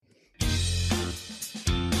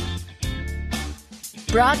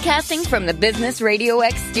Broadcasting from the Business Radio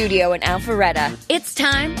X studio in Alpharetta, it's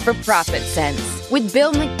time for Profit Sense with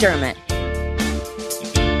Bill McDermott.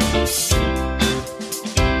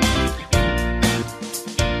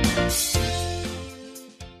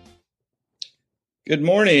 Good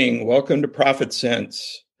morning. Welcome to Profit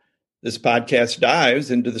Sense. This podcast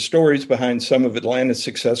dives into the stories behind some of Atlanta's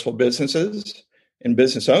successful businesses and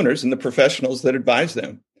business owners and the professionals that advise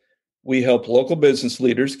them. We help local business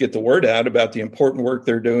leaders get the word out about the important work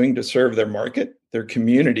they're doing to serve their market, their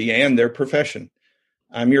community, and their profession.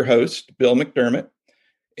 I'm your host, Bill McDermott,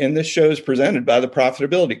 and this show is presented by the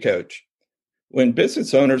Profitability Coach. When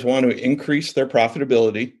business owners want to increase their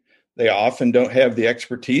profitability, they often don't have the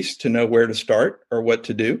expertise to know where to start or what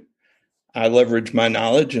to do. I leverage my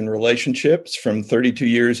knowledge and relationships from 32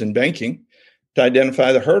 years in banking to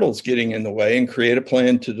identify the hurdles getting in the way and create a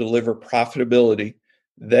plan to deliver profitability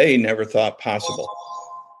they never thought possible.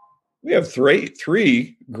 We have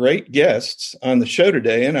three great guests on the show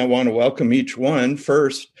today, and I want to welcome each one.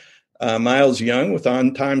 First, Miles Young with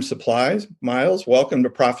On Time Supplies. Miles, welcome to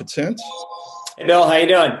Profit Sense. Hey, Bill, how you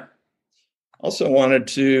doing? Also wanted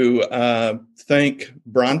to thank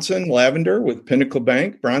Bronson Lavender with Pinnacle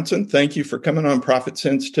Bank. Bronson, thank you for coming on Profit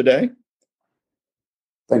Sense today.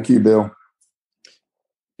 Thank you, Bill.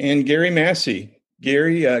 And Gary Massey.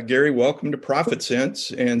 Gary, welcome to Profit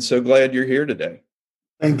Sense, and so glad you're here today.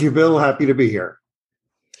 Thank you, Bill. Happy to be here.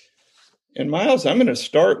 And Miles, I'm going to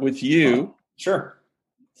start with you. Sure.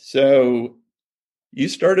 So you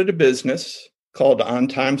started a business called On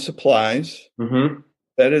Time Supplies. Mm-hmm.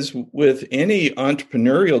 That is, with any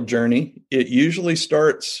entrepreneurial journey, it usually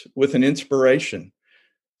starts with an inspiration.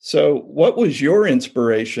 So what was your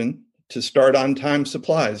inspiration to start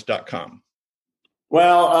OnTimeSupplies.com?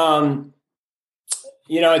 Well,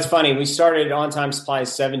 it's funny. We started On Time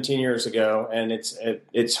Supplies 17 years ago, and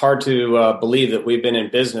it's hard to believe that we've been in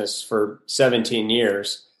business for 17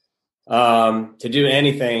 years. To do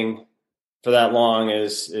anything for that long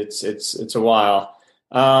it's a while.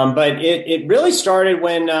 But it really started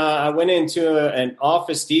when I went into an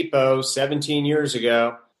Office Depot 17 years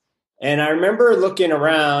ago, and I remember looking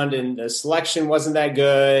around, and the selection wasn't that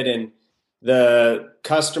good, and the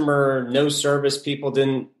customer no service people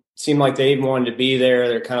didn't seem like they even wanted to be there.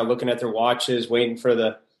 They're kind of looking at their watches, waiting for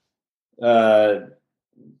the to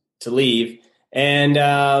leave. And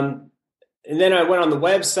then I went on the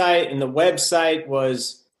website, and the website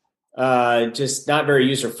was just not very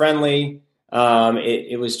user friendly.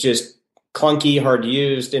 It was just clunky, hard to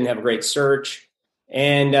use, didn't have a great search.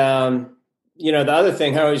 And the other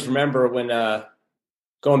thing I always remember when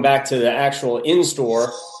going back to the actual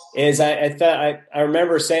in-store is I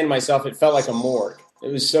remember saying to myself, it felt like a morgue.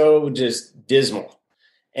 It was so just dismal.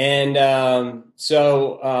 And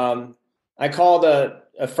so I called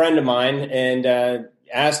a friend of mine and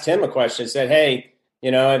asked him a question. I said, hey,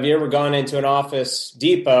 have you ever gone into an Office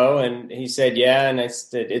Depot? And he said, yeah. And I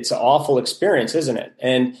said, it's an awful experience, isn't it?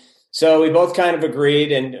 And so we both kind of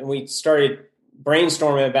agreed, and we started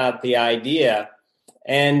brainstorming about the idea.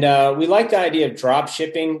 And we liked the idea of drop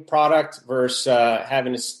shipping product versus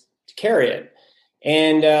having to carry it.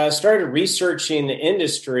 And started researching the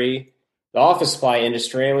industry, the office supply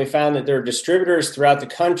industry, and we found that there are distributors throughout the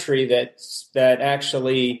country that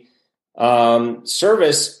actually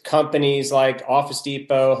service companies like Office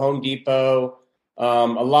Depot, Home Depot, a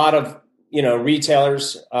lot of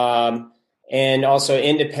retailers, and also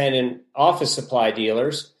independent office supply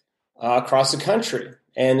dealers across the country.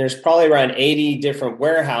 And there's probably around 80 different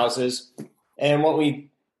warehouses. And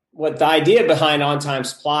what the idea behind On Time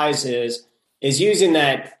Supplies is using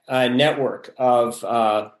that network of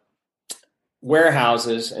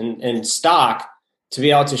warehouses and stock to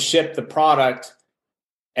be able to ship the product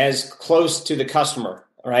as close to the customer,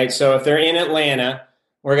 right? So if they're in Atlanta,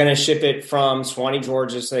 we're going to ship it from Suwanee,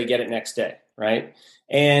 Georgia, so they get it next day, right?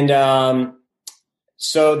 And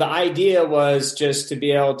so the idea was just to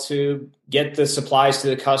be able to get the supplies to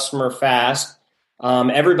the customer fast.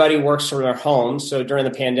 Everybody works from their homes, so during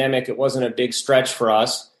the pandemic, it wasn't a big stretch for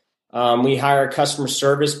us. We hire customer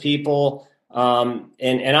service people,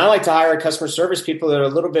 and I like to hire customer service people that are a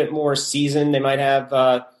little bit more seasoned. They might have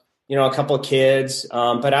a couple of kids,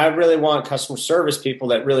 but I really want customer service people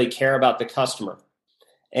that really care about the customer.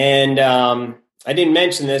 And I didn't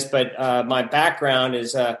mention this, but my background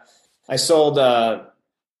is I sold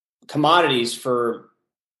commodities for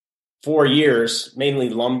 4 years, mainly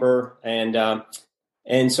lumber,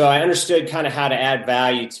 and so I understood kind of how to add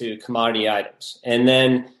value to commodity items. And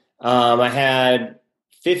then I had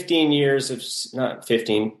 10 years of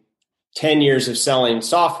selling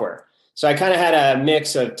software. So I kind of had a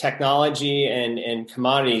mix of technology and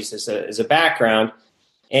commodities as a background.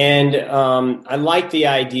 And I like the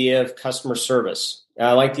idea of customer service.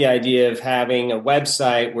 I like the idea of having a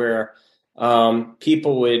website where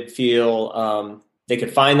people would feel they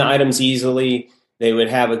could find the items easily. They would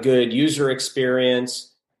have a good user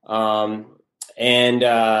experience. And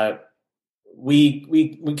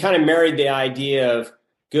we kind of married the idea of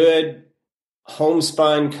good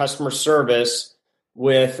homespun customer service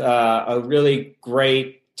with a really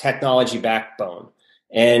great technology backbone.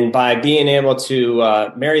 And by being able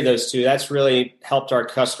to marry those two, that's really helped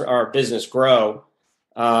our business grow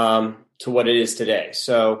to what it is today.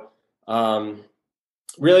 So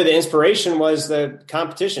really the inspiration was the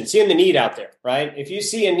competition, seeing the need out there, right? If you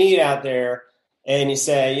see a need out there and you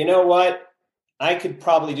say, you know what, I could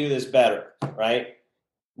probably do this better, right?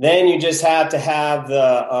 Then you just have to have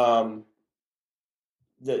the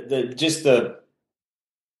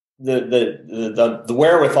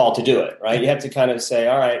wherewithal to do it, right? You have to kind of say,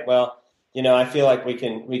 all right, well, I feel like we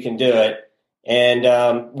can do it.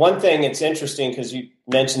 And one thing that's interesting, because you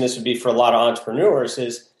mentioned this would be for a lot of entrepreneurs,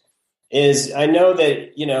 is I know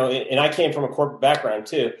that, and I came from a corporate background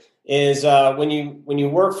too, is when you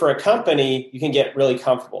work for a company, you can get really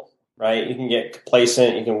comfortable, right? You can get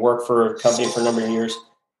complacent. You can work for a company for a number of years.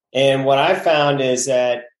 And what I found is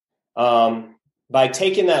that by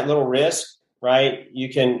taking that little risk, right,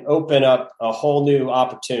 you can open up a whole new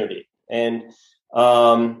opportunity. And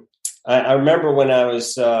I remember when I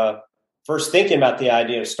was first thinking about the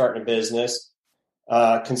idea of starting a business,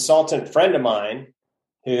 a consultant friend of mine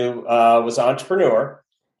who was an entrepreneur,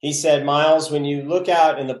 he said, Miles, when you look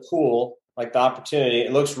out in the pool, like the opportunity,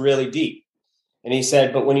 it looks really deep. And he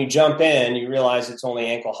said, but when you jump in, you realize it's only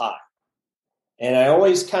ankle high. And I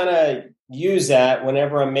always kind of use that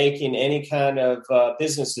whenever I'm making any kind of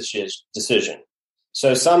business decision.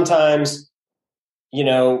 So sometimes,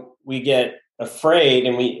 we get afraid,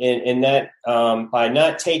 and that by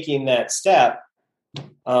not taking that step, you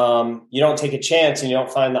don't take a chance and you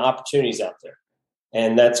don't find the opportunities out there.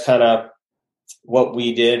 And that's kind of what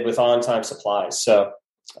we did with On Time Supplies. So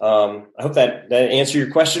I hope that answered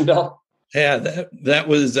your question, Bill. Yeah, that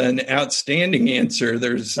was an outstanding answer.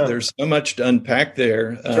 There's so much to unpack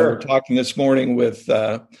there. Sure. We're talking this morning with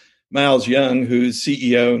Miles Young, who's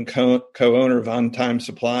CEO and co-owner of On Time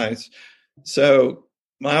Supplies. So,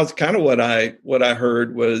 Miles, kind of what I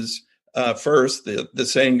heard was first, the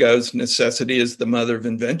saying goes, necessity is the mother of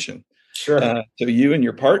invention. Sure. So you and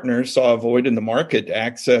your partner saw a void in the market to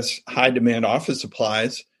access high demand office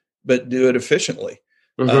supplies, but do it efficiently.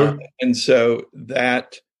 Mm-hmm. And so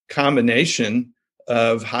that combination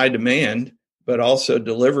of high demand, but also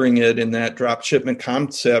delivering it in that drop shipment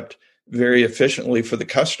concept very efficiently for the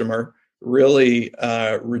customer really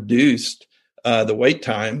reduced the wait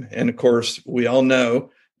time. And of course, we all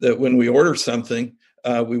know that when we order something,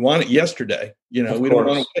 we want it yesterday. We don't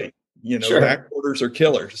want to wait. Sure. Back orders are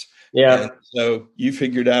killers. Yeah. And so you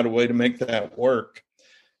figured out a way to make that work.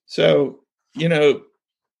 So,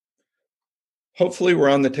 hopefully we're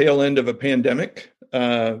on the tail end of a pandemic.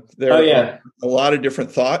 There are a lot of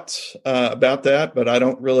different thoughts about that, but I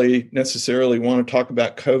don't really necessarily want to talk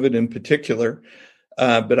about COVID in particular.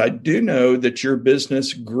 But I do know that your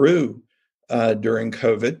business grew during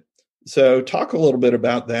COVID. So talk a little bit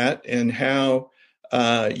about that and how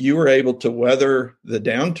you were able to weather the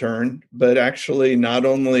downturn, but actually not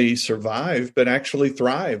only survive, but actually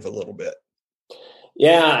thrive a little bit.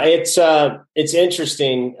 Yeah, it's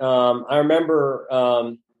interesting. I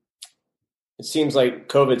remember it seems like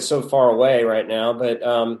COVID's so far away right now, but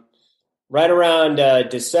right around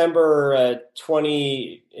December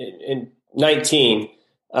 2019,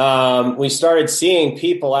 we started seeing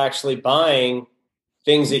people actually buying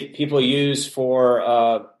things that people use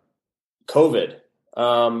for COVID.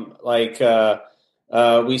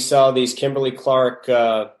 We saw these Kimberly-Clark,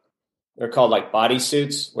 they're called like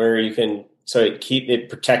bodysuits, where you can, so it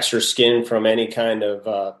protects your skin from any kind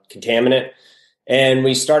of contaminant. And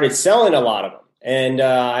we started selling a lot of them. And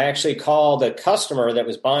I actually called a customer that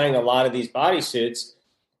was buying a lot of these bodysuits,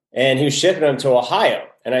 and he was shipping them to Ohio.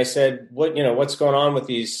 And I said, what's going on with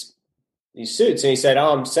these suits? And he said,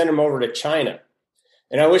 I'm sending them over to China.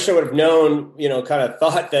 And I wish I would have known, kind of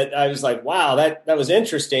thought that. I was like, wow, that was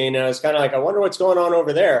interesting. And I was kind of like, I wonder what's going on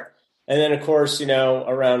over there. And then, of course,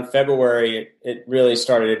 around February, it really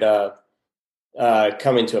started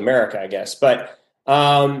coming to America, I guess. But,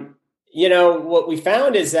 what we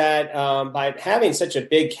found is that by having such a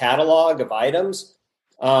big catalog of items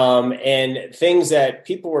and things that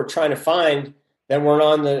people were trying to find that weren't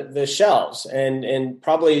on the shelves, and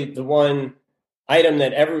probably the one item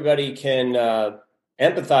that everybody can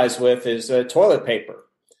empathize with is toilet paper.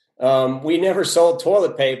 We never sold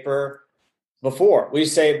toilet paper before. We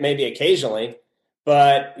say maybe occasionally,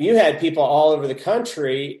 but you had people all over the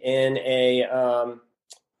country in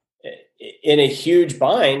a huge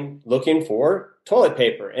bind looking for toilet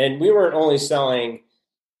paper. And we weren't only selling,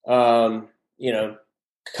 we were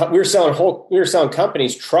selling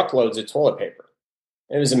companies truckloads of toilet paper.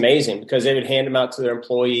 It was amazing because they would hand them out to their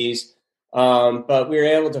employees. But we were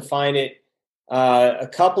able to find it a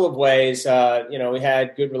couple of ways. We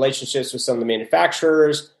had good relationships with some of the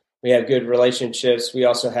manufacturers. We have good relationships. We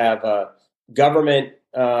also have a government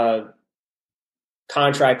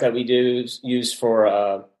contract that we do use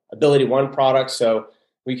for Ability One products. So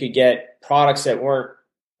we could get products that weren't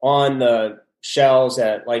on the shelves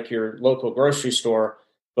at like your local grocery store,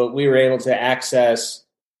 but we were able to access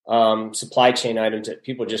supply chain items that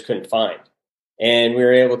people just couldn't find. And we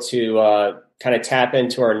were able to kind of tap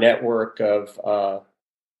into our network of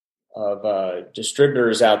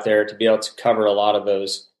distributors out there to be able to cover a lot of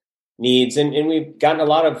those needs. And we've gotten a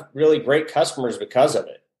lot of really great customers because of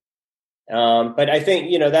it. But I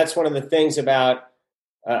think, that's one of the things about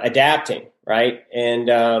adapting, right?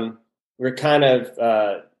 And we're kind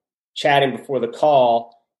of chatting before the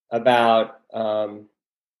call about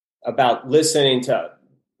listening to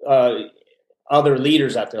other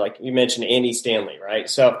leaders out there. Like you mentioned, Andy Stanley, right?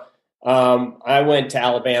 So I went to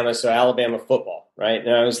Alabama, so Alabama football, right?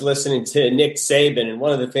 And I was listening to Nick Saban, and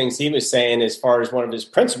one of the things he was saying as far as one of his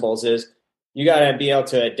principles is you got to be able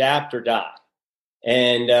to adapt or die.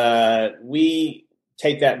 And we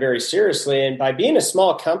take that very seriously. And by being a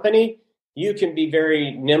small company, you can be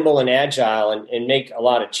very nimble and agile and make a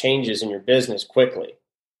lot of changes in your business quickly.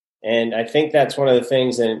 And I think that's one of the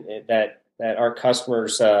things that our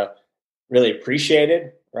customers really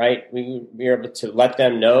appreciated, right? We were able to let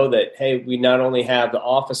them know that, hey, we not only have the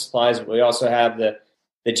office supplies, but we also have the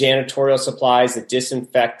janitorial supplies, the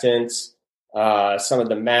disinfectants, some of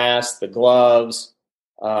the masks, the gloves,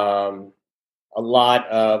 a lot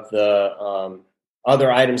of the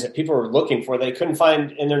other items that people were looking for they couldn't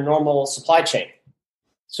find in their normal supply chain.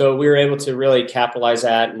 So we were able to really capitalize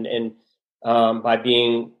that, and by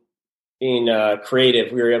being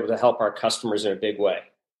creative, we were able to help our customers in a big way.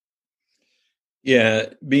 Yeah,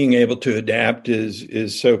 being able to adapt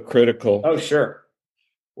is so critical. Oh, sure.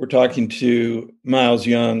 We're talking to Miles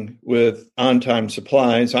Young with On Time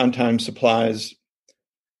Supplies. On Time Supplies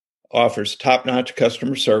offers top-notch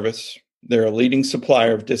customer service. They're a leading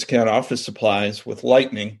supplier of discount office supplies with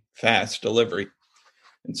lightning fast delivery.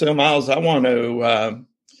 And so, Miles, I want to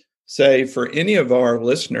say for any of our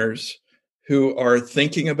listeners who are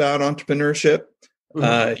thinking about entrepreneurship,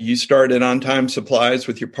 you started On Time Supplies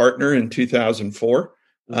with your partner in 2004.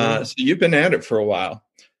 So you've been at it for a while.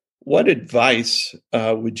 What advice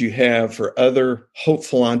would you have for other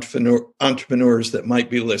hopeful entrepreneurs that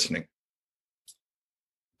might be listening?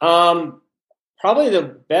 Probably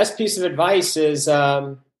the best piece of advice is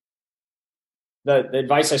the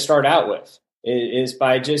advice I start out with is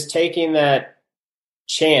by just taking that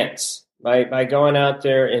chance, by going out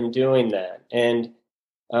there and doing that. And,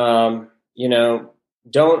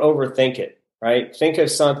 don't overthink it, right? Think of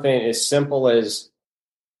something as simple as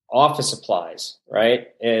office supplies, right?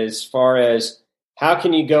 As far as how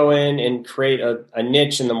can you go in and create a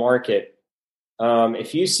niche in the market?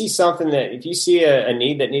 If you see if you see a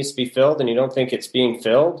need that needs to be filled and you don't think it's being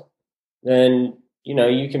filled, then,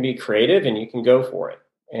 you can be creative and you can go for it.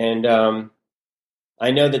 And I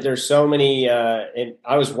know that there's so many, and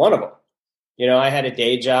I was one of them. I had a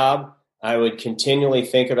day job. I would continually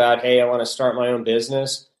think about, hey, I want to start my own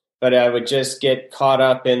business, but I would just get caught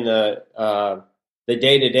up in the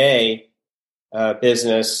day-to-day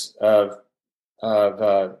business of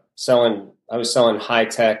selling. I was selling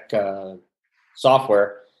high-tech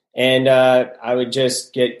software, and I would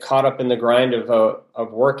just get caught up in the grind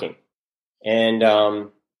of working.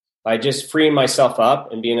 And by just freeing myself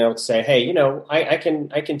up and being able to say, hey, I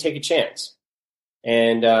can take a chance.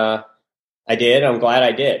 And I did. I'm glad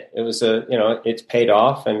I did. It was it's paid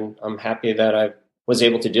off, and I'm happy that I was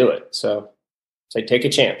able to do it. So take a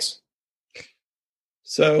chance.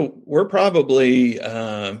 So we're probably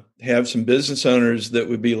have some business owners that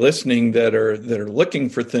would be listening that are looking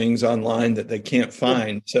for things online that they can't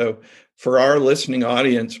find. So for our listening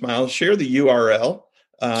audience, Miles, share the URL.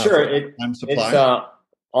 Sure. It's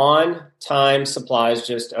On Time Supplies,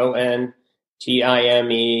 just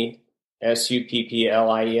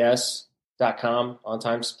ONTIMESUPPLIES.com,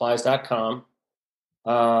 ontimesupplies.com.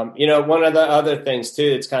 One of the other things too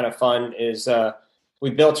that's kind of fun is we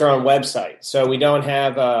built our own website. So we don't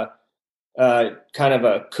have a kind of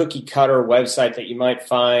a cookie cutter website that you might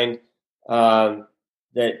find that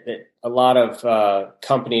a lot of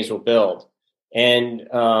companies will build. And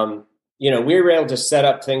we were able to set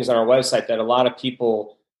up things on our website that a lot of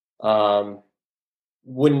people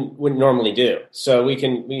wouldn't normally do. So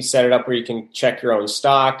we set it up where you can check your own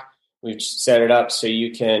stock. We've set it up so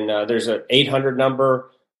you can, there's an 800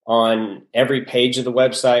 number on every page of the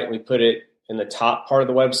website. We put it in the top part of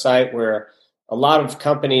the website, where a lot of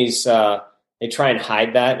companies, they try and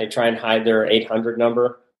hide that. They try and hide their 800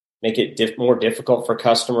 number, make it more difficult for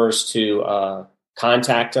customers to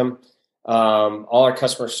contact them. All our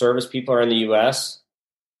customer service people are in the U.S.,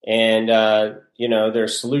 and they're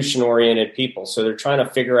solution-oriented people. So they're trying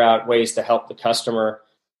to figure out ways to help the customer.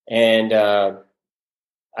 And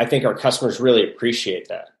I think our customers really appreciate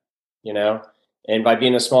that, And by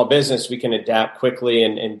being a small business, we can adapt quickly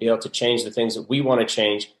and be able to change the things that we want to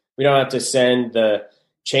change. We don't have to send the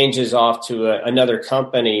changes off to another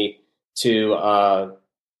company to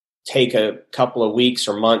take a couple of weeks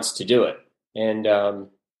or months to do it. And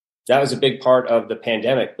that was a big part of the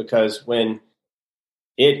pandemic, because when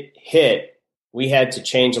it hit, we had to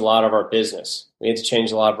change a lot of our business. We had to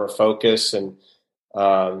change a lot of our focus and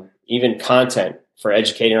even content for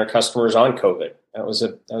educating our customers on COVID. That was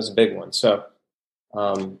a big one. So,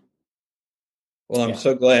 I'm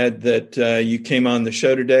so glad that you came on the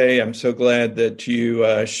show today. I'm so glad that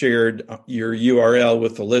you shared your URL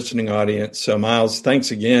with the listening audience. So, Miles,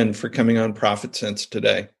 thanks again for coming on Profit Sense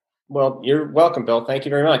today. Well, you're welcome, Bill. Thank you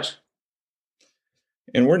very much.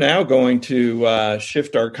 And we're now going to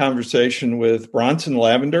shift our conversation with Bronson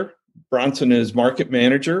Lavender. Bronson is market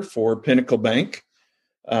manager for Pinnacle Bank.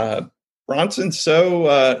 Bronson,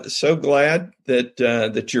 so glad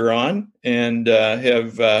that you're on, and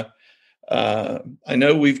I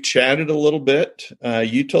know we've chatted a little bit.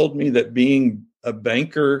 You told me that being a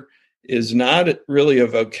banker is not really a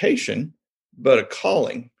vocation, but a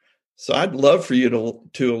calling. So I'd love for you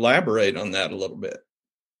to elaborate on that a little bit.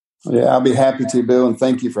 Yeah, I'll be happy to, Bill, and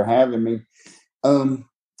thank you for having me. And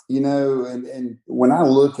when I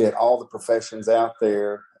look at all the professions out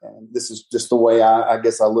there, and this is just the way I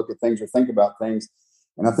guess I look at things or think about things,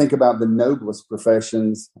 and I think about the noblest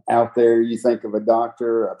professions out there. You think of a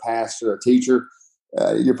doctor, a pastor, a teacher,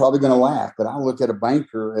 you're probably going to laugh, but I look at a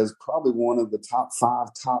banker as probably one of the top 5,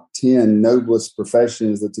 top 10 noblest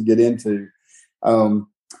professions to get into. And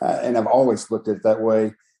I've always looked at it that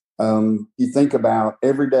way. You think about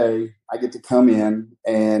every day I get to come in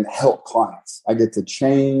and help clients. I get to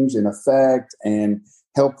change and affect and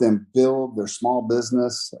help them build their small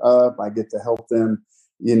business up. I get to help them,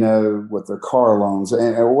 with their car loans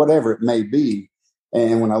or whatever it may be.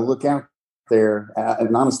 And when I look out there,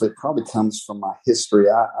 and honestly, it probably comes from my history.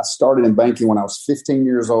 I started in banking when I was 15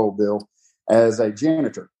 years old, Bill, as a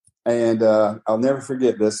janitor. And I'll never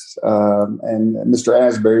forget this. And Mr.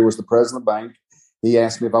 Asbury was the president of the bank. He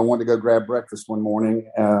asked me if I wanted to go grab breakfast one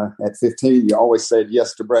morning. At 15, you always said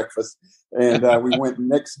yes to breakfast. And we went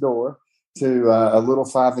next door to a little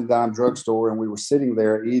 5-and-dime drugstore, and we were sitting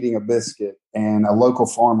there eating a biscuit, and a local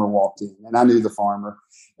farmer walked in, and I knew the farmer.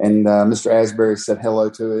 And Mr. Asbury said hello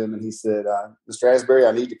to him, and he said, Mr. Asbury,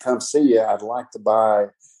 I need to come see you. I'd like to buy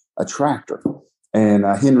a tractor. And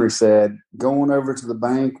Henry said, go on over to the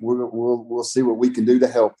bank. We'll see what we can do to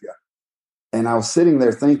help you. And I was sitting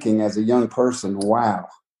there thinking as a young person, wow,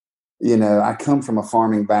 I come from a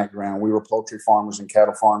farming background. We were poultry farmers and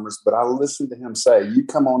cattle farmers, but I listened to him say, you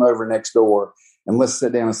come on over next door and let's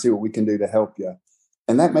sit down and see what we can do to help you.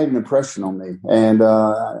 And that made an impression on me. And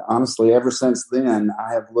honestly, ever since then,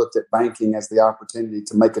 I have looked at banking as the opportunity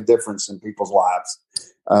to make a difference in people's lives.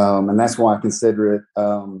 And that's why I consider it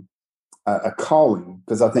a calling,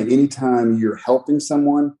 because I think anytime you're helping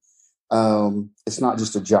someone, it's not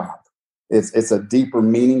just a job. It's a deeper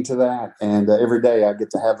meaning to that. And every day I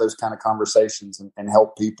get to have those kind of conversations and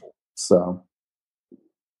help people. So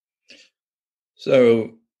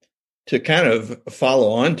to kind of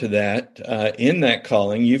follow on to that, in that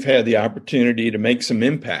calling, you've had the opportunity to make some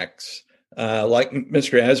impacts, like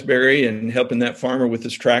Mr. Asbury and helping that farmer with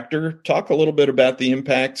his tractor. Talk a little bit about the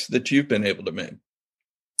impacts that you've been able to make.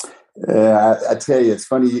 I tell you, it's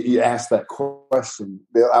funny you asked that question,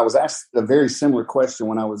 Bill. I was asked a very similar question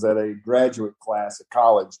when I was at a graduate class at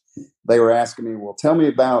college. They were asking me, well, tell me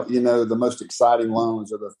about, the most exciting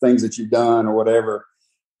loans or the things that you've done or whatever.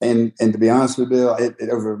 And to be honest with you, Bill,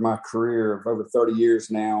 over my career of over 30 years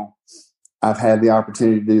now, I've had the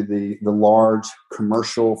opportunity to do the large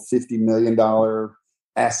commercial $50 million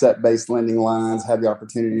asset-based lending lines, had the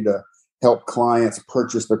opportunity to help clients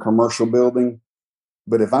purchase their commercial building.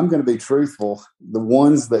 But if I'm going to be truthful, the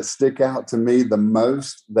ones that stick out to me the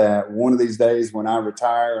most, that one of these days when I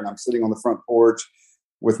retire and I'm sitting on the front porch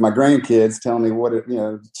with my grandkids telling me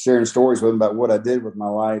sharing stories with them about what I did with my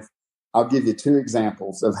life, I'll give you two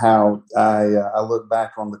examples of how I look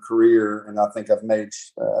back on the career and I think I've made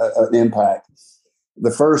an impact.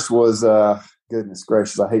 The first was, goodness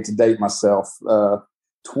gracious, I hate to date myself.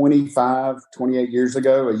 28 years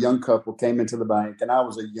ago, a young couple came into the bank, and I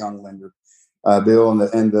was a young lender, Bill,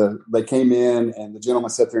 they came in, and the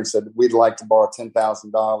gentleman sat there and said, "We'd like to borrow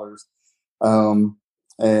 $10,000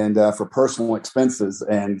 for personal expenses."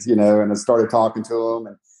 And I started talking to them,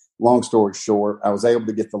 and long story short, I was able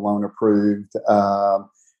to get the loan approved.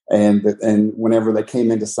 And whenever they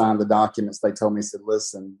came in to sign the documents, they told me, said,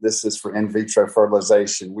 "Listen, this is for in vitro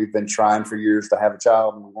fertilization. We've been trying for years to have a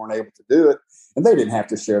child, and we weren't able to do it." And they didn't have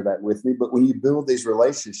to share that with me. But when you build these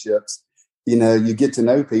relationships, you get to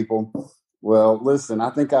know people. Well, listen, I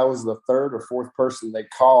think I was the third or fourth person they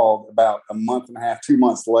called about a month and a half, 2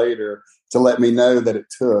 months later to let me know that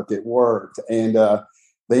it worked. And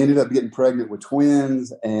they ended up getting pregnant with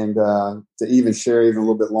twins. And to even share even a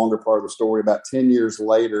little bit longer part of the story, about 10 years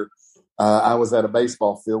later, I was at a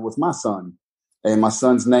baseball field with my son. And my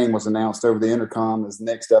son's name was announced over the intercom as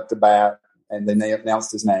next up to bat. And then they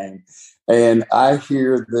announced his name. And I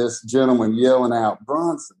hear this gentleman yelling out,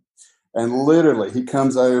 "Bronson." And literally he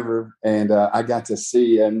comes over, and I got to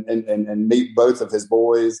see and meet both of his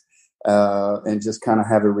boys and just kind of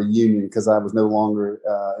have a reunion, because I was no longer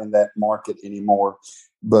in that market anymore.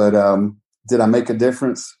 But did I make a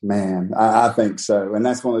difference? Man, I think so. And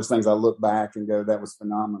that's one of those things I look back and go, that was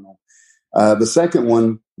phenomenal. The second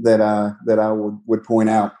one that I would point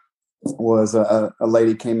out was a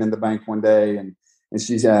lady came in the bank one day, and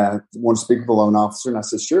she wanted to speak with the loan officer. And I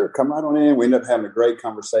said, "Sure, come right on in." We ended up having a great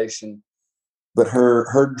conversation. But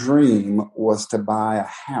her dream was to buy a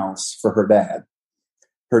house for her dad.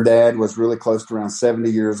 Her dad was really close to around 70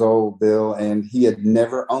 years old, Bill, and he had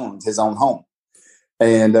never owned his own home.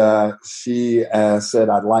 And she said,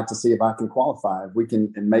 "I'd like to see if I can qualify, if we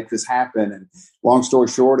can and make this happen." And long story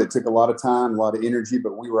short, it took a lot of time, a lot of energy,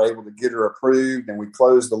 but we were able to get her approved, and we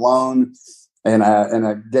closed the loan. And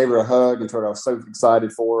I gave her a hug and told her I was so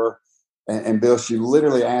excited for her. And Bill, she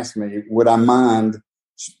literally asked me, would I mind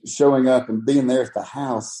showing up and being there at the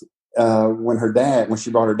house when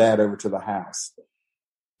she brought her dad over to the house.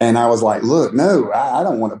 And I was like, "Look, no, I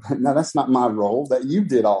don't want to. No, that's not my role. That you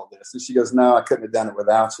did all this." And she goes, "No, I couldn't have done it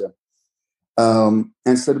without you."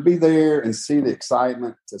 And so to be there and see the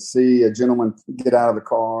excitement, to see a gentleman get out of the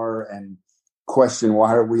car and question,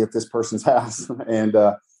 "Why are we at this person's house?" and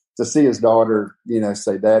to see his daughter,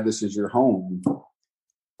 say, "Dad, this is your home."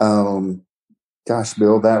 Gosh,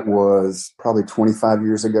 Bill, that was probably 25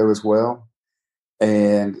 years ago as well.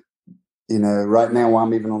 And, right now while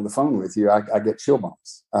I'm even on the phone with you, I get chill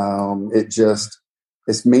bumps.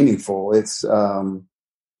 It's meaningful. It's,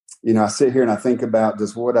 I sit here and I think about,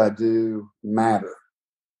 does what I do matter?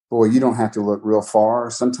 Boy, you don't have to look real far.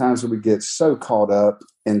 Sometimes we get so caught up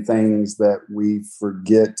in things that we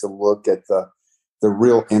forget to look at the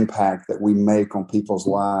real impact that we make on people's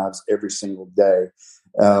lives every single day.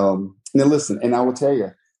 Now listen, and I will tell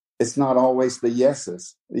you, it's not always the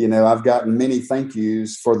yeses. I've gotten many thank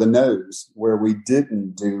yous for the no's, where we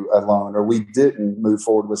didn't do a loan or we didn't move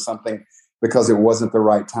forward with something because it wasn't the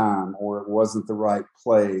right time, or it wasn't the right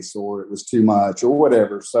place, or it was too much, or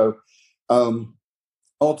whatever. So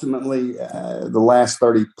ultimately, the last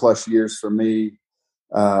 30 plus years for me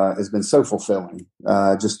has been so fulfilling,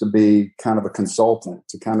 just to be kind of a consultant,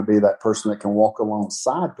 to kind of be that person that can walk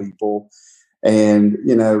alongside people and,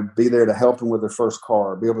 be there to help them with their first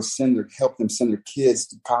car, be able to help them send their kids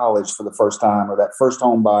to college for the first time, or that first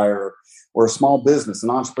home buyer, or a small business, an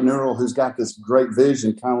entrepreneurial who's got this great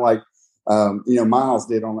vision, kind of like, Miles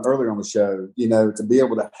did earlier on the show, to be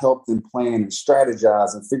able to help them plan and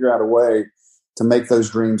strategize and figure out a way to make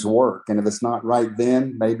those dreams work. And if it's not right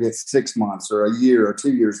then, maybe it's 6 months or a year or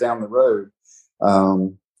 2 years down the road.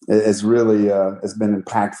 It's really has been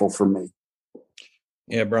impactful for me.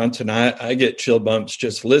 Yeah, Bronson, I get chill bumps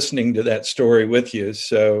just listening to that story with you.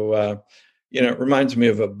 So, it reminds me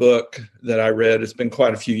of a book that I read. It's been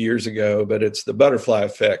quite a few years ago, but it's The Butterfly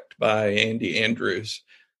Effect by Andy Andrews.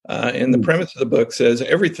 And the premise of the book says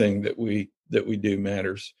everything that we do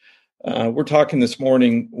matters. We're talking this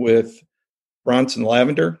morning with Bronson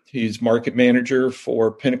Lavender. He's market manager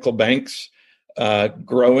for Pinnacle Bank's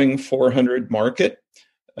growing 400 market.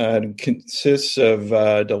 It consists of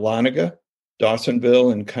Dahlonega,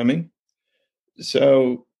 Dawsonville, and Cumming.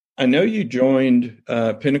 So I know you joined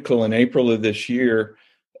Pinnacle in April of this year,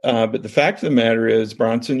 but the fact of the matter is,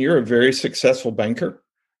 Bronson, you're a very successful banker.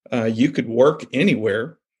 You could work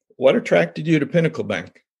anywhere. What attracted you to Pinnacle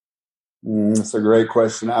Bank? That's a great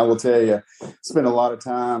question. I will tell you, spent a lot of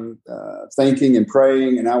time thinking and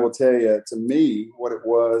praying, and I will tell you, to me, what it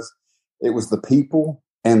was, it was the people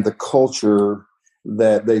and the culture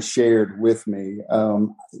that they shared with me.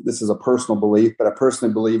 This is a personal belief, but I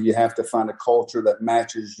personally believe you have to find a culture that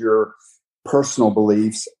matches your personal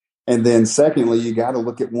beliefs. And then secondly, you got to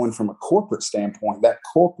look at one from a corporate standpoint, that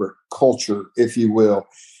corporate culture, if you will,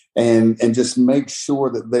 and just make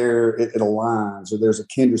sure that it aligns, or there's a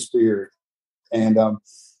kindred spirit. And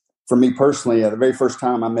for me personally, the very first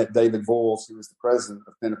time I met David Voles, who was the president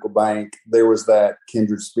of Pinnacle Bank, there was that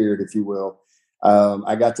kindred spirit, if you will.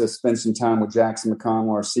 I got to spend some time with Jackson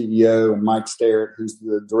McConnell, our CEO, and Mike Sterrett, who's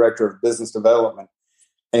the director of business development.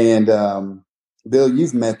 And Bill,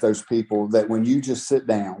 you've met those people that when you just sit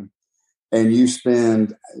down and you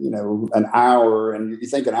spend, an hour, and you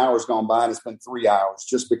think an hour's gone by, and it's been 3 hours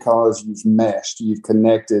just because you've meshed, you've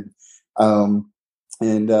connected, and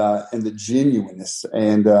the genuineness.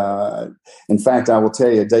 And in fact, I will tell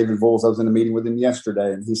you, David Voles, I was in a meeting with him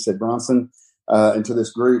yesterday, and he said, Bronson, and to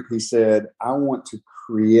this group, he said, I want to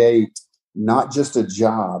create not just a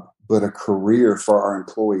job, but a career for our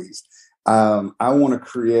employees. I want to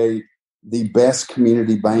create the best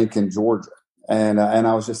community bank in Georgia. And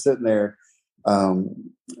I was just sitting there,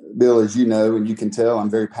 Bill, as you know, and you can tell,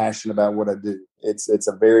 I'm very passionate about what I do. It's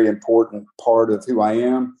a very important part of who I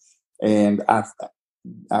am. And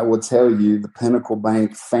I will tell you, the Pinnacle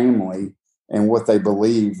Bank family and what they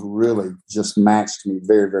believe really just matched me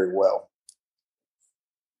very, very well.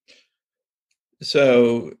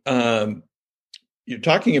 So you're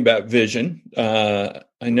talking about vision.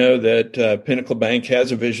 I know that Pinnacle Bank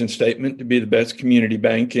has a vision statement to be the best community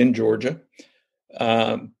bank in Georgia.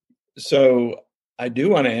 So I do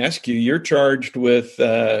want to ask you, you're charged with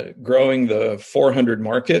growing the 400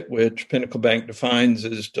 market, which Pinnacle Bank defines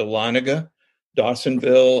as Dahlonega,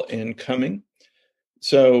 Dawsonville, and Cumming.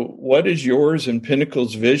 So what is yours and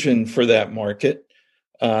Pinnacle's vision for that market?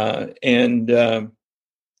 And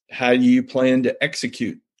how do you plan to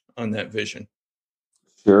execute on that vision?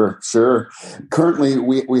 Sure. Currently,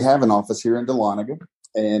 we have an office here in Dahlonega,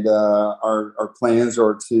 and our plans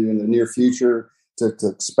are to, in the near future, to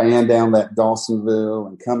expand down that Dawsonville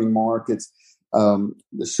and Cumming markets.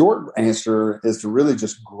 The short answer is to really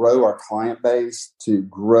just grow our client base, to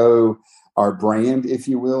grow our brand, if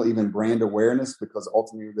you will, even brand awareness, because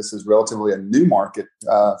ultimately this is relatively a new market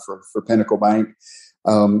for Pinnacle Bank.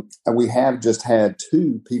 And we have just had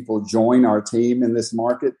 2 people join our team in this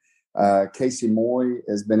market. Casey Moy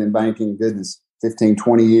has been in banking, 15,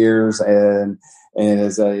 20 years, and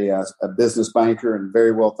is a business banker and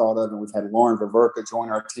very well thought of. And we've had Lauren Ververka join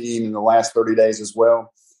our team in the last 30 days as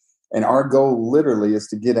well. And our goal literally is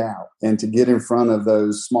to get out and to get in front of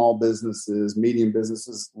those small businesses, medium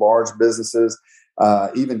businesses, large businesses,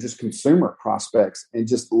 even just consumer prospects, and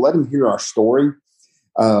just let them hear our story.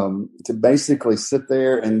 To basically sit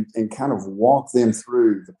there and kind of walk them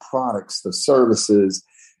through the products, the services,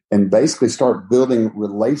 and basically start building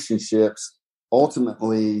relationships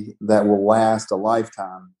ultimately that will last a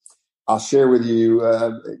lifetime. I'll share with you,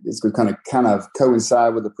 it's going to kind of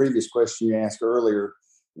coincide with the previous question you asked earlier.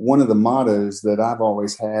 One of the mottos that I've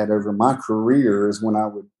always had over my career is when I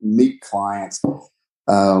would meet clients,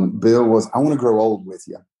 Bill, was, I want to grow old with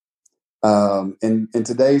you. In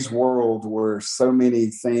today's world where so many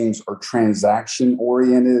things are transaction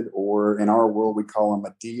oriented, or in our world, we call them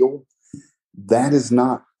a deal, that is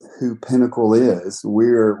not who Pinnacle is.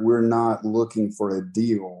 We're not looking for a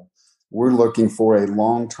deal. We're looking for a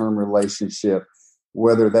long-term relationship,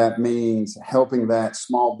 whether that means helping that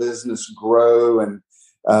small business grow and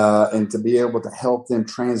to be able to help them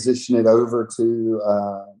transition it over to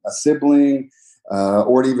a sibling,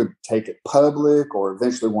 or to even take it public, or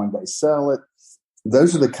eventually one day sell it.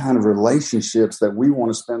 Those are the kind of relationships that we want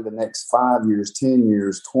to spend the next 5 years, 10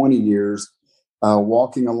 years, 20 years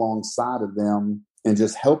walking alongside of them and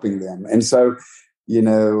just helping them. And so,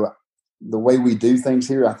 the way we do things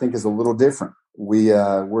here, I think, is a little different.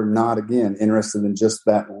 We're not, again, interested in just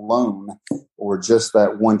that loan or just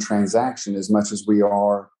that one transaction as much as we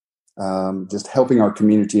are just helping our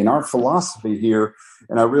community. And our philosophy here,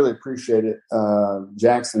 and I really appreciate it,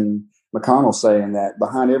 Jackson McConnell saying that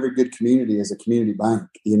behind every good community is a community bank,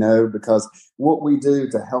 because what we do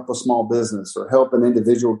to help a small business or help an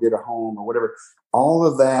individual get a home or whatever, all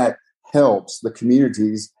of that helps the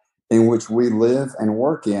communities in which we live and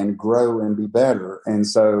work in grow and be better. And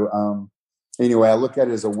so, anyway, I look at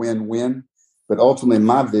it as a win-win, but ultimately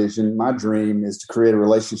my vision, my dream is to create a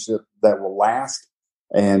relationship that will last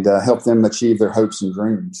and help them achieve their hopes and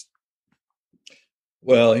dreams.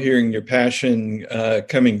 Well, hearing your passion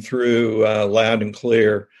coming through loud and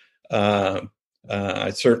clear,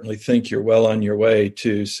 I certainly think you're well on your way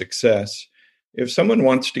to success. if someone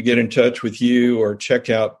wants to get in touch with you or check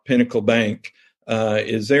out Pinnacle Bank,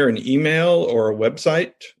 is there an email or a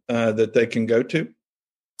website that they can go to?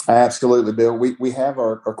 Absolutely, Bill. We have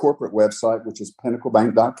our corporate website, which is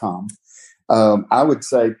pinnaclebank.com. I would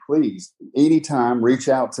say, please, anytime, reach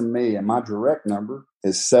out to me. And my direct number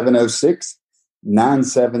is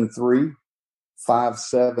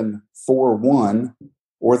 706-973-5741.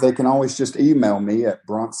 Or they can always just email me at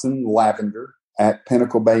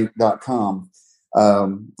bronsonlavender@pinnaclebank.com.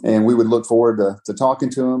 And we would look forward to talking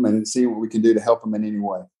to them and see what we can do to help them in any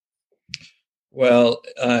way. Well,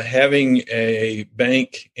 having a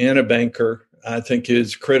bank and a banker, I think,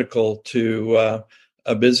 is critical to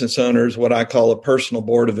a business owner's what I call a personal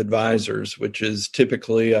board of advisors, which is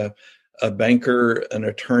typically a banker, an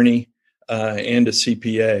attorney, and a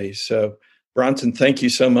CPA. So, Bronson, thank you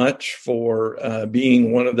so much for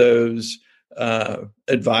being one of those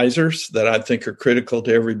advisors that I think are critical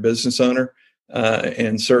to every business owner,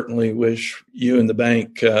 and certainly wish you and the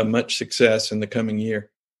bank much success in the coming year.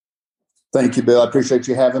 Thank you, Bill. I appreciate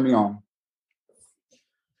you having me on.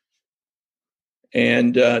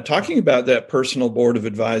 And talking about that personal board of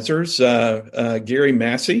advisors, Gary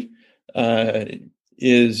Massey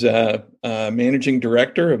is managing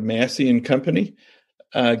director of Massey and Company.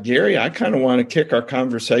 Gary, I kind of want to kick our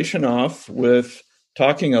conversation off with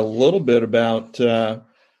talking a little bit about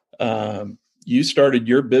you started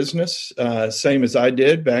your business, same as I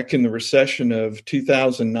did back in the recession of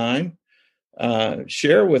 2009.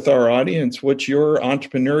 Share with our audience what your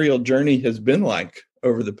entrepreneurial journey has been like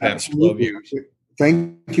over the past 12 years.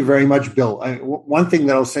 Thank you very much, Bill. One thing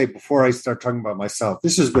that I'll say before I start talking about myself,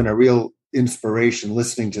 this has been a real inspiration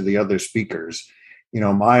listening to the other speakers.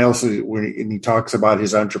 Miles, when he talks about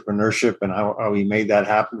his entrepreneurship and how he made that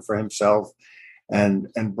happen for himself, and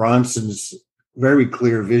Bronson's very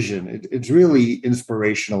clear vision. It's really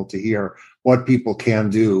inspirational to hear what people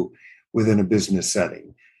can do within a business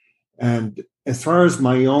setting. And as far as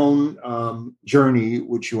my own journey,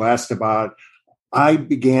 which you asked about, I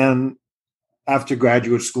began after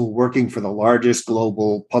graduate school working for the largest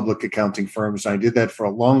global public accounting firms. I did that for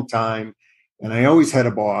a long time, and I always had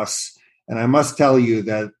a boss. And I must tell you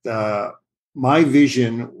that my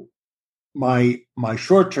vision, my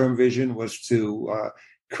short-term vision was to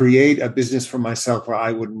create a business for myself where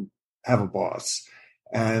I wouldn't have a boss.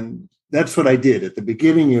 And that's what I did. At the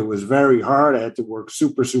beginning, it was very hard. I had to work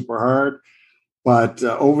super, super hard. But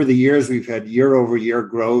over the years, we've had year-over-year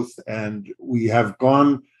growth, and we have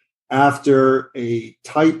gone after a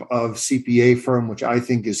type of CPA firm, which I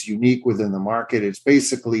think is unique within the market. It's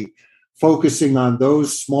basically focusing on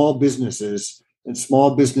those small businesses and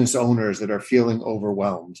small business owners that are feeling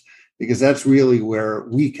overwhelmed, because that's really where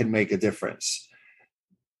we can make a difference.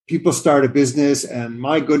 People start a business and,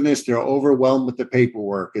 my goodness, they're overwhelmed with the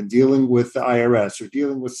paperwork and dealing with the IRS or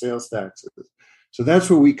dealing with sales taxes. So that's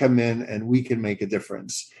where we come in and we can make a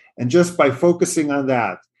difference. And just by focusing on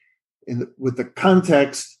that with the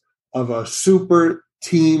context of a super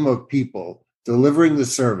team of people delivering the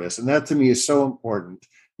service, and that to me is so important,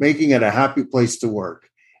 making it a happy place to work.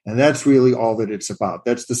 And that's really all that it's about.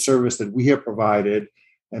 That's the service that we have provided.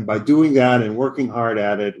 And by doing that and working hard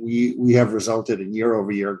at it, we have resulted in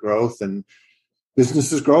year-over-year growth, and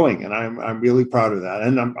business is growing. And I'm really proud of that.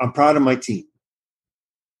 And I'm proud of my team.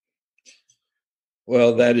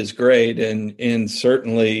 Well, that is great. And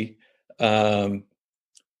certainly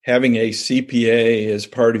having a CPA as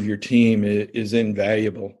part of your team is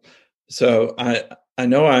invaluable. So I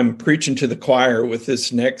know I'm preaching to the choir with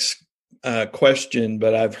this next question,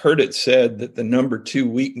 but I've heard it said that the number 2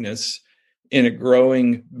 weakness in a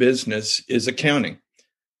growing business is accounting.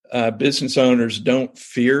 Business owners don't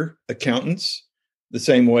fear accountants the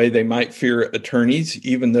same way they might fear attorneys,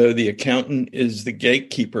 even though the accountant is the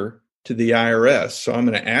gatekeeper to the IRS. So I'm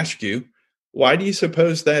going to ask you, why do you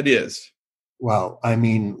suppose that is? Well, I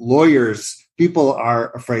mean, people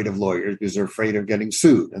are afraid of lawyers because they're afraid of getting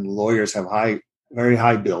sued, and lawyers have very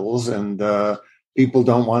high bills, and people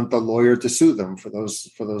don't want the lawyer to sue them for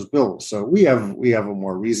those bills. So we have a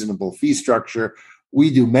more reasonable fee structure. We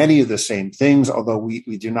do many of the same things, although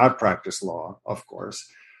we do not practice law, of course.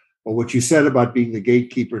 But what you said about being the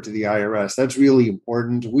gatekeeper to the IRS, that's really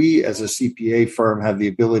important. We, as a CPA firm, have the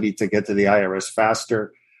ability to get to the IRS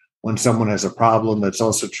faster when someone has a problem. That's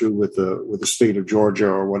also true with the state of Georgia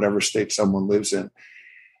or whatever state someone lives in.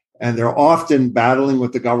 And they're often battling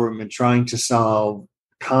with the government trying to solve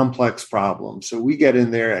complex problems. So we get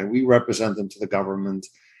in there and we represent them to the government.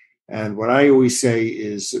 And what I always say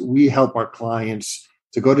is we help our clients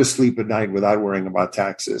to go to sleep at night without worrying about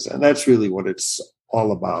taxes. And that's really what it's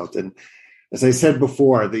all about. And as I said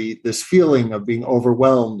before, this feeling of being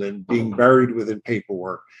overwhelmed and being buried within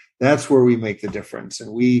paperwork, that's where we make the difference.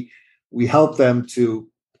 And we help them to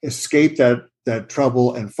escape that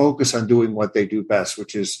trouble and focus on doing what they do best,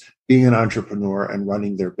 which is being an entrepreneur and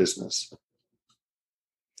running their business.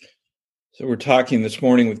 So we're talking this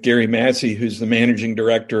morning with Gary Massey, who's the managing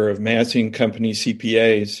director of Massey & Company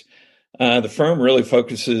CPAs. The firm really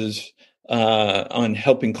focuses on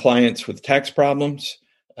helping clients with tax problems.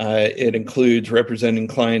 It includes representing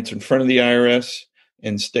clients in front of the IRS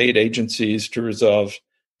and state agencies to resolve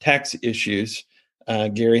tax issues.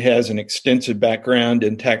 Gary has an extensive background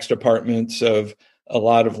in tax departments of a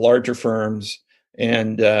lot of larger firms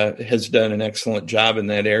and has done an excellent job in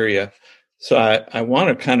that area. So I want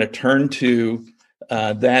to kind of turn to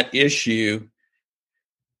that issue,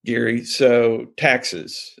 Gary. So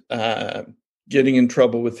taxes, getting in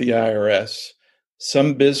trouble with the IRS.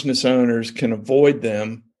 Some business owners can avoid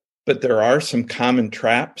them, but there are some common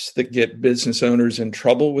traps that get business owners in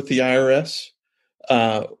trouble with the IRS.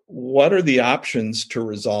 What are the options to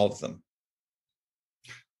resolve them?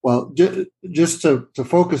 Well, just to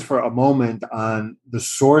focus for a moment on the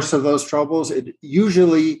source of those troubles, it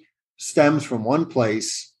usually stems from one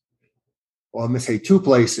place, well, I'm going to say two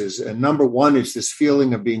places. And number one, it's this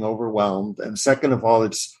feeling of being overwhelmed. And second of all,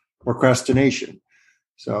 it's procrastination.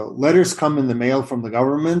 So letters come in the mail from the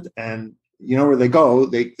government, and you know where they go?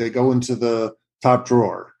 They go into the top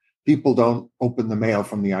drawer. People don't open the mail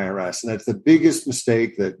from the IRS. And that's the biggest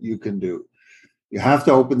mistake that you can do. You have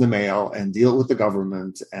to open the mail and deal with the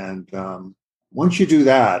government. And once you do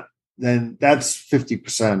that, then that's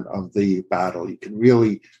 50% of the battle. You can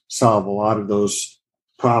really solve a lot of those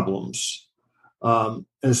problems.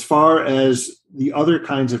 As far as the other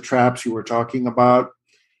kinds of traps you were talking about,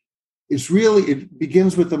 it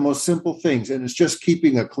begins with the most simple things, and it's just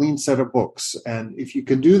keeping a clean set of books. And if you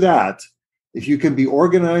can do that, if you can be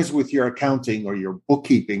organized with your accounting or your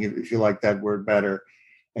bookkeeping, if you like that word better,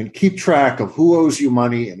 and keep track of who owes you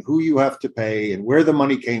money and who you have to pay and where the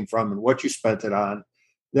money came from and what you spent it on,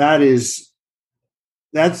 that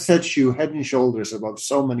sets you head and shoulders above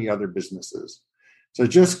so many other businesses. So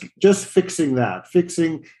just fixing that,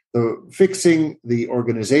 fixing the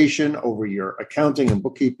organization over your accounting and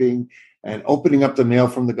bookkeeping, and opening up the mail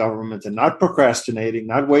from the government, and not procrastinating,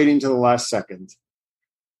 not waiting to the last second,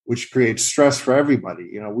 which creates stress for everybody.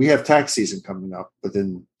 You know, we have tax season coming up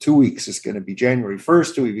within 2 weeks. It's going to be January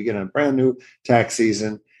 1st, and we begin a brand new tax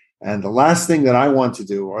season. And the last thing that I want to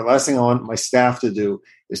do, or last thing I want my staff to do,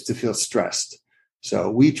 is to feel stressed.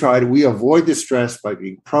 So we avoid the stress by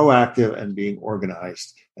being proactive and being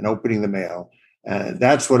organized and opening the mail. And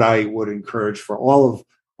that's what I would encourage for all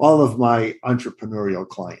of my entrepreneurial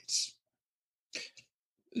clients.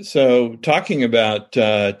 So talking about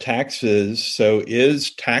taxes, so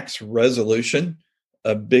is tax resolution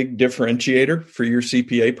a big differentiator for your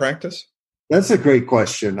CPA practice? That's a great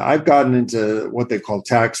question. I've gotten into what they call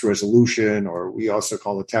tax resolution, or we also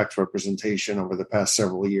call it tax representation, over the past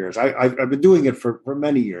several years. I've been doing it for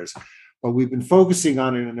many years, but we've been focusing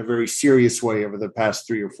on it in a very serious way over the past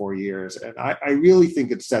 3 or 4 years. And I really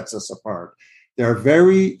think it sets us apart. There are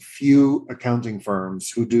very few accounting firms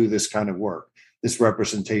who do this kind of work, this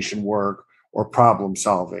representation work or problem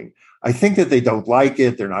solving. I think that they don't like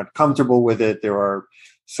it. They're not comfortable with it. There are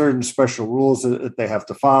certain special rules that they have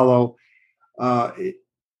to follow.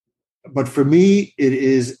 But for me, it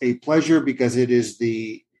is a pleasure, because it is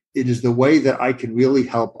the way that I can really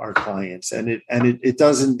help our clients, and it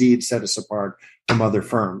does indeed set us apart from other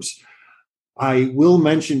firms. I will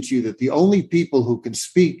mention to you that the only people who can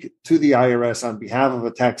speak to the IRS on behalf of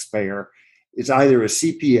a taxpayer is either a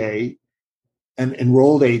CPA, an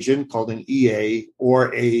enrolled agent called an EA,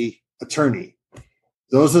 or a attorney.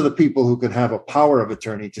 Those are the people who can have a power of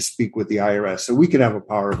attorney to speak with the IRS. So we can have a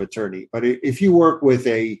power of attorney. But if you work with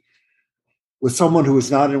someone who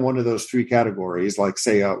is not in one of those three categories, like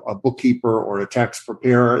say a bookkeeper or a tax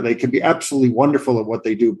preparer, they can be absolutely wonderful at what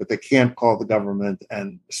they do, but they can't call the government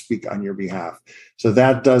and speak on your behalf. So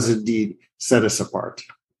that does indeed set us apart.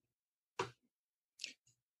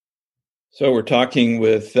 So we're talking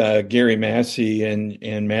with Gary Massey,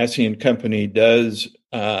 and Massey & Company does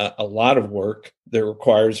a lot of work that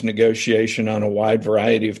requires negotiation on a wide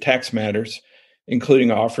variety of tax matters,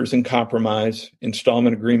 including offers and compromise,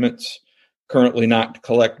 installment agreements, currently not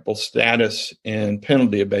collectible status, and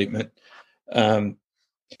penalty abatement.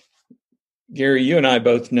 Gary, you and I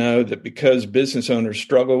both know that because business owners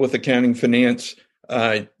struggle with accounting finance,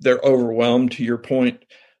 they're overwhelmed, to your point.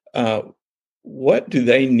 What do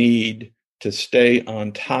they need to stay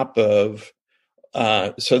on top of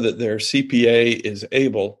so that their CPA is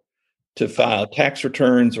able to file tax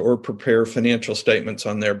returns or prepare financial statements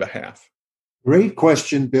on their behalf? Great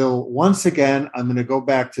question, Bill. Once again, I'm going to go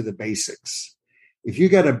back to the basics. If you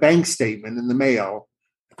get a bank statement in the mail,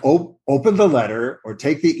 open the letter or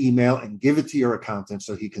take the email and give it to your accountant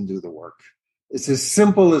so he can do the work. It's as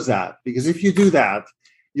simple as that, because if you do that,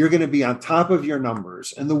 you're going to be on top of your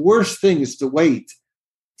numbers. And the worst thing is to wait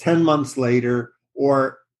 10 months later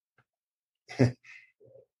or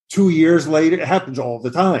 2 years later. It happens all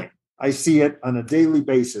the time. I see it on a daily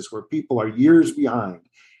basis where people are years behind,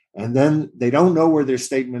 and then they don't know where their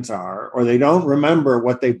statements are, or they don't remember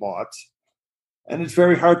what they bought. And it's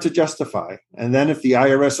very hard to justify. And then if the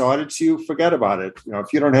IRS audits you, forget about it.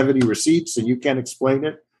 If you don't have any receipts and you can't explain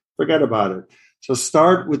it, forget about it. So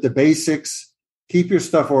start with the basics. Keep your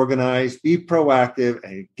stuff organized, be proactive,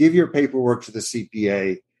 and give your paperwork to the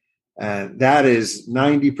CPA. And that is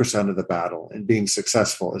 90% of the battle in being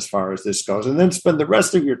successful as far as this goes. And then spend the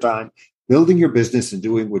rest of your time building your business and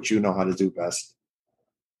doing what you know how to do best.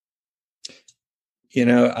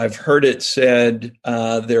 I've heard it said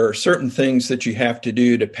there are certain things that you have to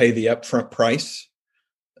do to pay the upfront price.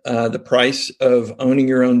 The price of owning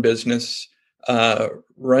your own business,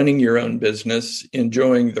 running your own business,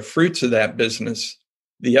 enjoying the fruits of that business.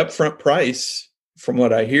 The upfront price, from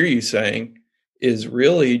what I hear you saying, is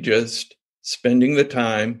really just spending the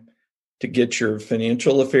time to get your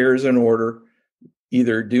financial affairs in order,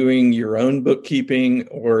 either doing your own bookkeeping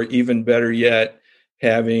or, even better yet,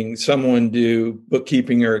 having someone do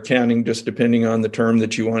bookkeeping or accounting, just depending on the term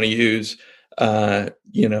that you want to use,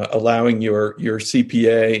 allowing your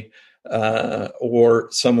CPA or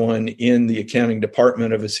someone in the accounting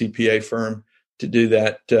department of a CPA firm to do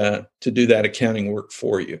that accounting work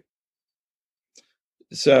for you.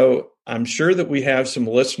 So I'm sure that we have some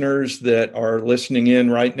listeners that are listening in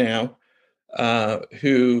right now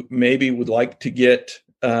who maybe would like to get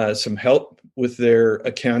some help with their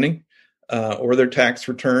accounting or their tax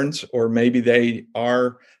returns, or maybe they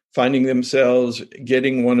are finding themselves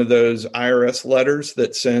getting one of those IRS letters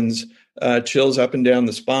that sends chills up and down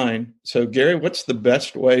the spine. So, Gary, what's the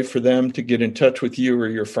best way for them to get in touch with you or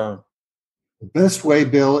your firm? The best way,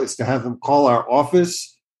 Bill, is to have them call our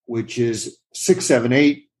office, which is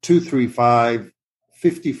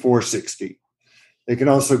 678-235-5460. They can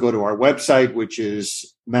also go to our website, which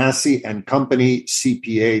is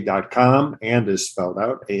masseyandcompanycpa.com, and is spelled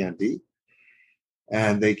out, A-N-D.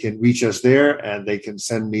 And they can reach us there, and they can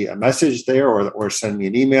send me a message there or send me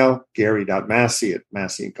an email,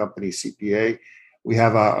 gary.massey@masseyandcompanycpa. We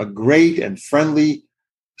have a great and friendly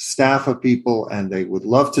staff of people, and they would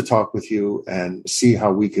love to talk with you and see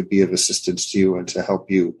how we could be of assistance to you and to help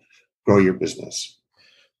you grow your business.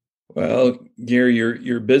 Well, Gary,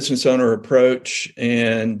 your business owner approach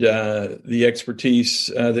and the expertise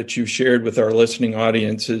that you've shared with our listening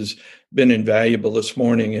audience has been invaluable this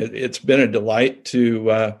morning. It's been a delight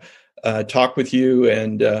to talk with you,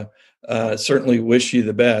 and certainly wish you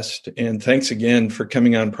the best. And thanks again for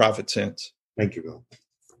coming on Profit Sense. Thank you, Bill.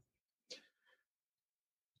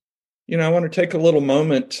 I want to take a little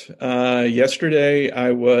moment. Yesterday,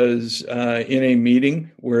 I was in a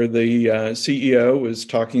meeting where the CEO was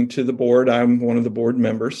talking to the board. I'm one of the board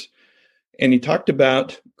members, and he talked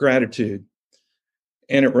about gratitude.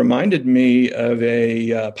 And it reminded me of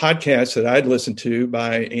a podcast that I'd listened to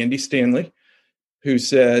by Andy Stanley, who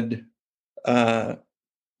said the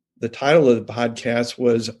title of the podcast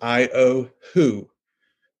was I Owe Who?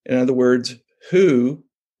 In other words, who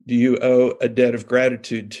do you owe a debt of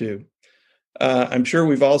gratitude to? I'm sure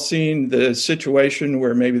we've all seen the situation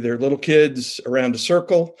where maybe there are little kids around a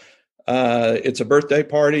circle. It's a birthday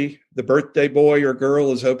party. The birthday boy or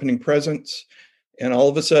girl is opening presents. And all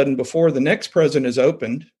of a sudden, before the next present is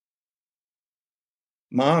opened,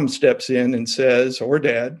 mom steps in and says, or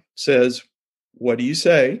dad says, "What do you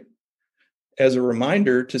say?" as a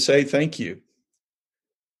reminder to say thank you.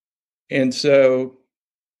 And so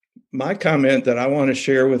my comment that I want to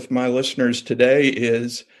share with my listeners today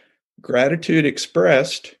is gratitude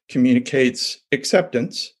expressed communicates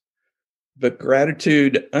acceptance, but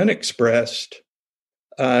gratitude unexpressed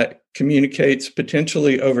communicates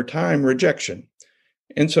potentially over time rejection.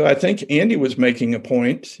 And so I think Andy was making a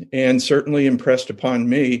point, and certainly impressed upon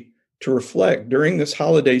me, to reflect during this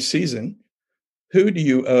holiday season, who do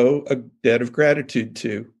you owe a debt of gratitude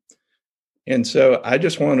to? And so I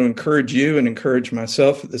just want to encourage you and encourage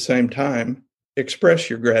myself at the same time, express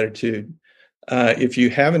your gratitude. If you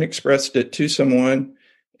haven't expressed it to someone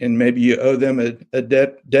and maybe you owe them a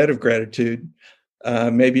debt of gratitude,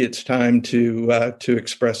 maybe it's time to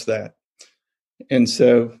express that. And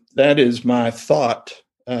so that is my thought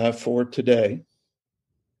for today.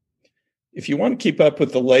 If you want to keep up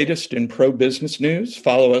with the latest in pro business news,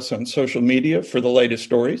 follow us on social media for the latest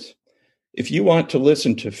stories. If you want to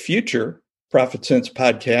listen to future Profit Sense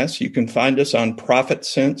podcasts, you can find us on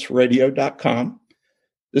ProfitSenseRadio.com.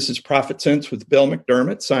 This is Profit Sense with Bill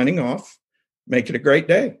McDermott signing off. Make it a great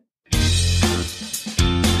day.